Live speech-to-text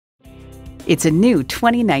It's a new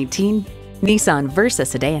 2019 Nissan Versa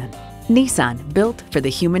sedan. Nissan, built for the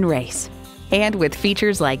human race. And with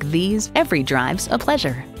features like these, every drive's a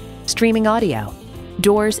pleasure. Streaming audio,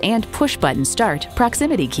 doors and push-button start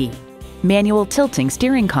proximity key, manual tilting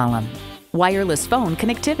steering column, wireless phone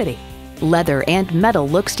connectivity, leather and metal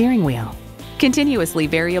look steering wheel, continuously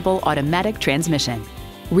variable automatic transmission,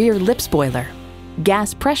 rear lip spoiler,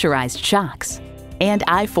 gas pressurized shocks, and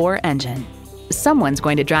i4 engine. Someone's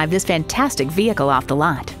going to drive this fantastic vehicle off the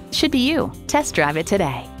lot. Should be you. Test drive it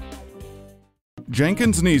today.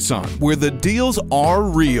 Jenkins Nissan, where the deals are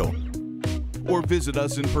real. Or visit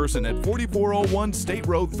us in person at 4401 State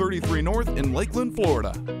Road 33 North in Lakeland,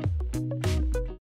 Florida.